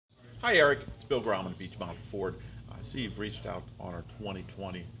Hi, Eric. It's Bill Grauman at Beechmont Ford. I see you've reached out on our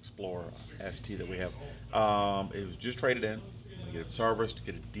 2020 Explorer ST that we have. It was just traded in. I'm going to get it serviced,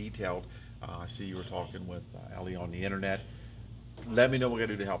 get it detailed. I see you were talking with Ellie on the internet. Let me know what we're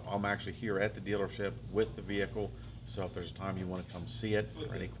going to do to help. I'm actually here at the dealership with the vehicle. So if there's a time you want to come see it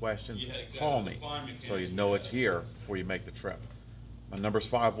or any questions, call me so you know it's here before you make the trip. My number is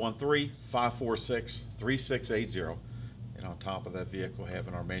 513-546-3680. And on top of that vehicle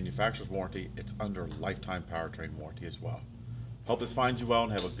having our manufacturer's warranty, it's under lifetime powertrain warranty as well. Hope this finds you well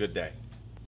and have a good day.